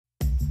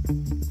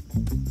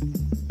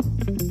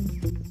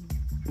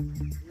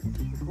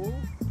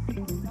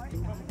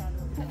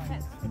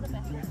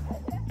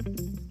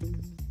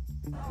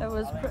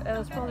It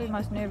was probably the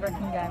most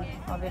nerve-wracking game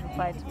I've ever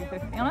played, to be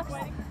perfectly honest.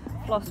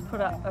 Floss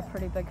put up a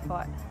pretty big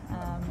fight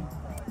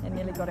and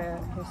nearly got her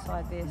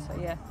side there, so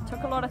yeah,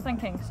 took a lot of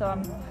thinking,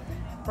 so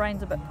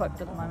brain's a bit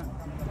poked at the moment.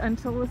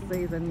 Until this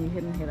season you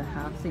hadn't had a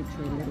half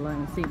century, let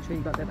alone a century.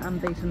 You got that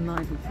unbeaten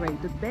 93.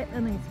 Did that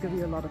innings give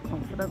you a lot of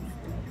confidence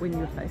when you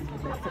were faced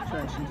with that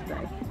situation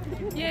today?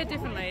 Yeah,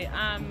 definitely.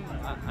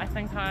 I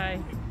think I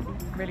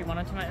really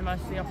wanted to make the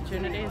most of the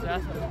opportunity as well,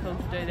 so it was cool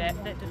to do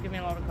that. That did give me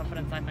a lot of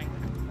confidence, I think.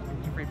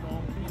 Every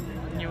ball,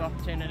 new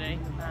opportunity.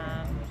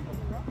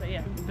 But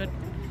yeah,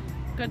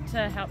 good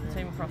to help the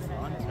team across the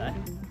line today.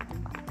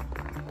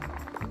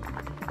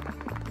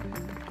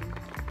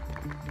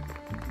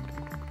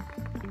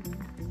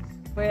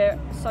 We're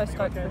so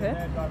stoked for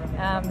her,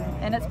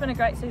 and it's been a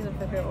great season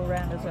for her all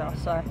round as well,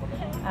 so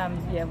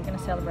yeah, we're going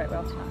to celebrate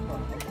well tonight.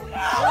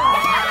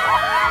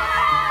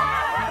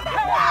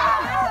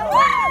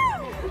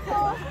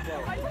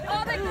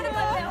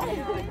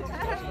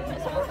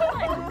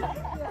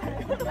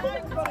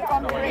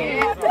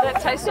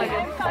 That tastes so good.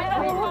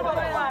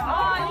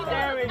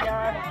 There we go.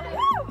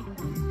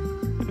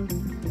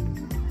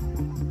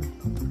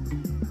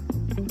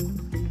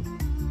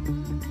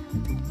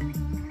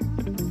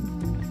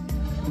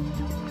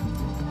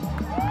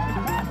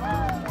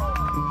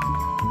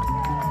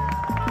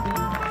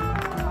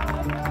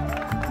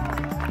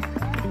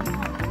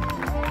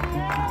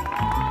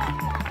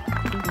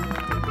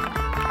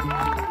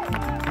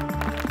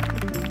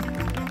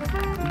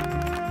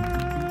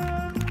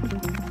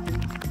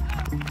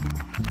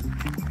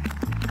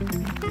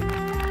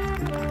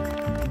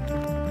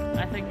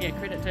 Yeah,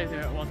 credit to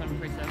her, it was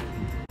impressive.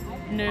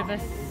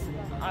 Nervous,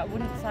 I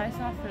wouldn't say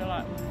so. I feel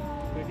like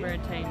we're a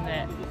team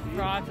that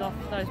thrives off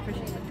those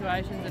pressure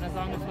situations, and as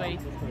long as we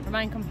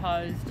remain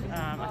composed,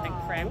 I think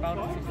Fran bowled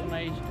at the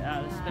lead,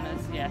 the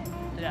spinners, yeah,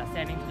 did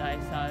outstanding today,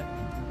 so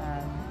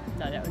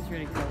no, that was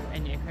really cool,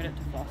 and yeah, credit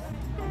to Floss.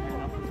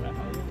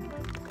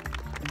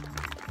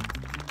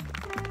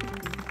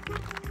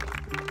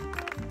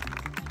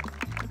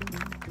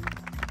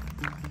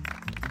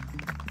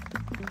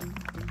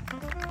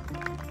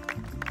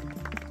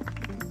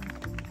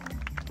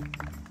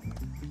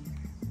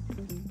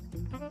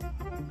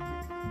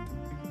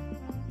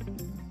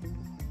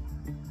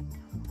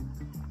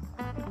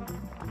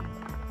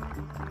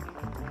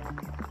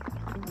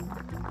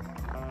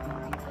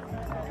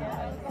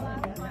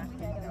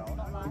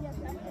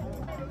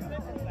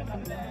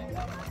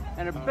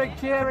 And a big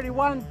cheer, ready,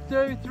 1,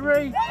 2,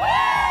 3.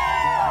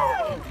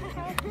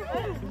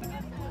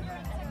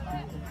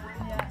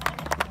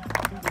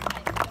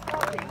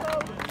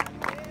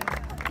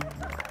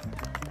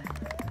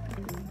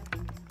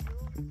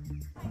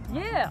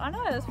 Yeah, I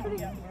know, it's pretty,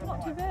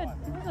 not too bad,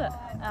 is it?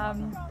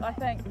 I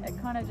think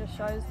it kind of just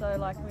shows though,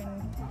 like when,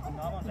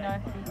 you know,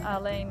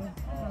 Arlene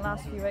in the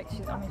last few weeks,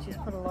 she's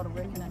put a lot of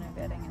work in her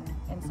batting,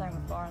 and same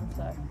with Lauren,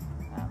 so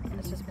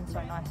it's just been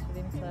so nice for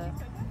them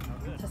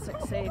to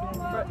succeed, and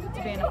for it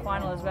to be in a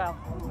final as well.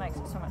 It makes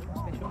it so much more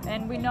special.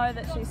 And we know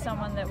that she's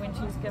someone that when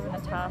she's given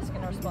a task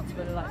and a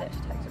responsibility like that,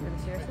 she takes it really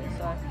seriously,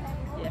 so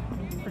yeah,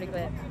 pretty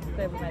glad we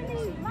made that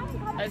decision.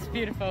 It's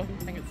beautiful.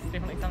 I think it's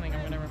definitely something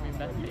I'm going to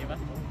remember forever.